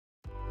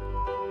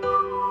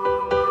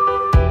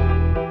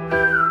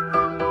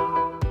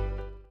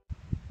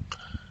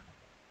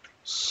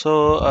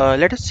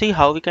Let us see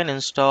how we can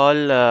install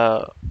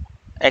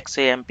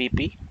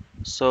XAMPP.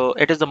 So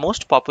it is the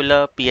most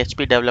popular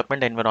PHP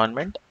development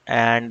environment,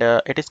 and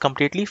it is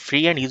completely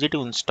free and easy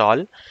to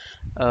install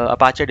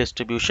Apache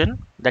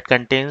distribution that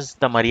contains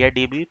the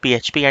MariaDB,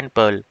 PHP, and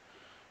Perl.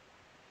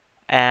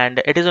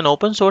 And it is an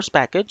open source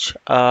package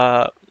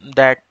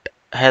that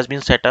has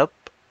been set up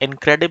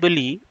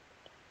incredibly,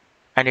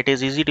 and it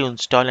is easy to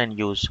install and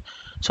use.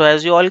 So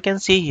as you all can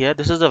see here,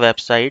 this is the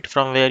website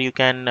from where you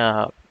can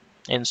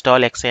install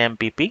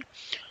XAMPP,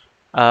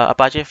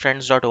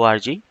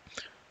 apachefriends.org.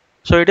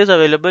 So it is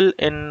available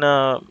in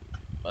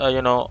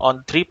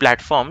on three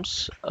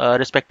platforms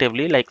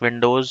respectively, like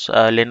Windows,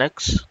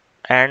 Linux,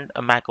 and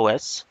Mac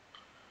OS.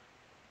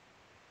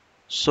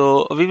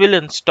 So we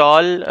will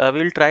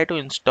try to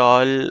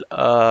install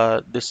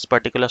this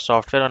particular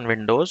software on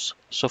Windows.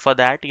 So for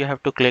that, you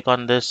have to click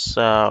on this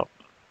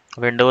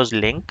Windows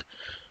link.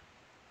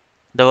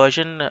 The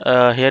version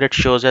here it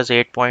shows as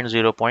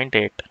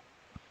 8.0.8.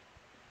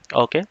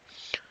 Okay.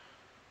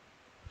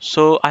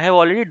 So I have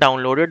already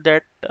downloaded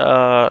that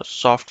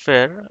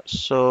software.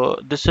 So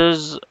this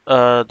is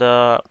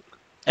the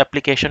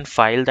application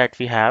file that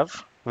we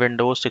have,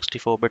 Windows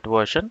 64-bit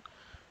version.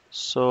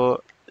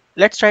 So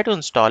let's try to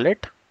install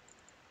it.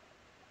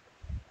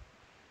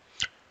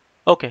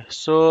 Okay,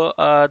 so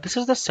this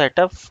is the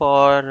setup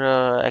for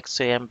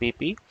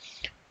XAMPP.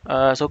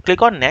 So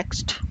click on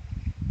next,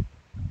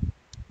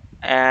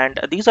 and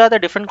these are the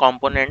different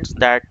components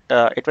that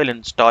it will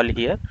install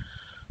here.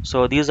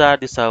 So these are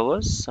the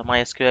servers: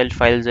 MySQL,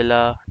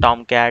 FileZilla,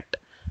 Tomcat.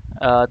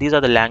 These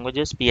are the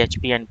languages: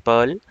 PHP and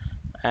Perl,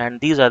 and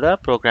these are the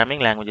programming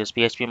languages: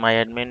 PHP,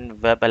 MyAdmin,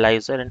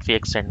 WebAlyzer, and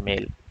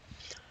FreeXtendMail.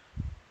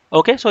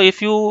 Okay, so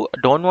if you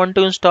don't want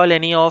to install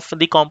any of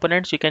the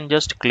components, you can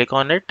just click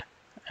on it,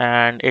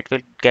 and it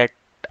will get,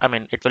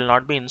 it will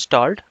not be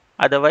installed.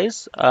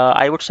 Otherwise,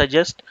 I would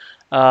suggest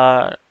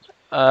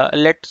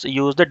let's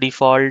use the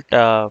default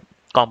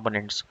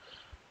components.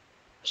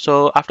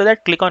 So after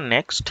that, click on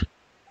next.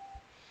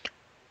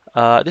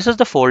 This is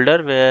the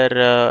folder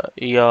where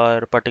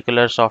your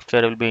particular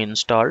software will be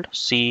installed,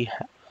 C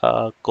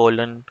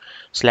colon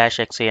slash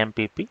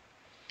XAMPP.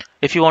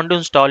 If you want to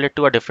install it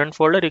to a different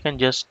folder, you can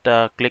just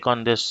click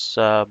on this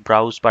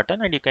browse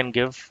button, and you can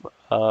give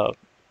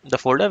the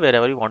folder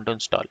wherever you want to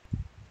install.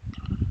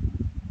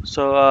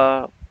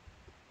 So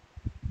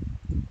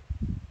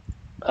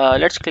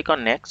let's click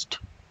on next.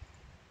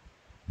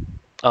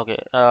 Okay,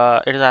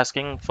 it is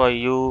asking for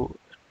you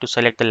to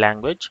select the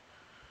language.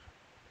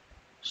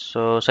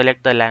 So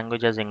select the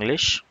language as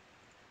English.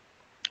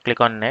 Click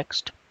on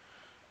next,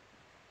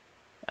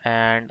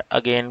 and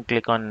again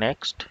click on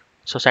next.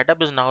 So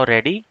setup is now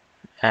ready,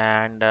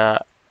 and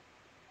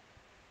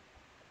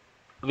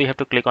we have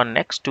to click on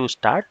next to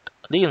start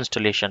the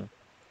installation.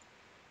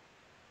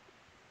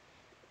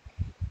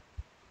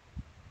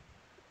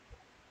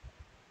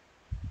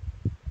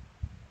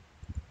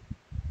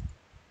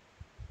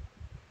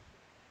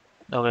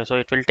 Okay, so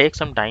it will take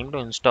some time to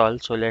install,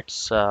 so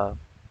let's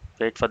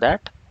wait for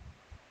that.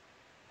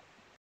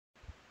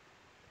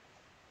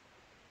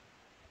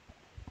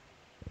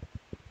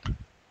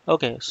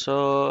 Okay,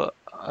 so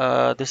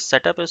this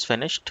setup is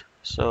finished.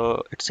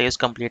 So it says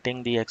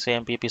completing the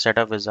XAMPP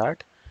setup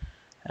wizard,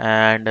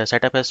 and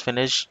setup has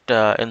finished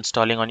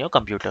installing on your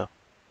computer.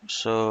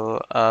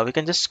 So we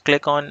can just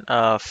click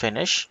on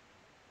finish.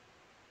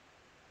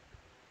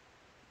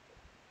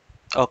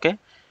 Okay,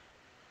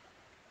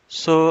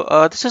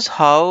 so this is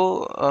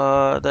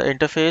how the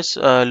interface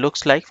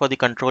looks like for the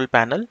control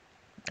panel,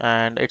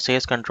 and it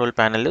says control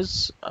panel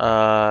is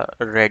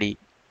ready.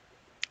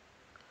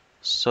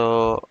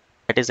 So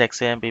that is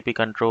XAMPP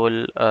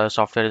control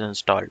software is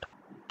installed.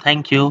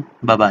 Thank you.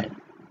 Bye bye.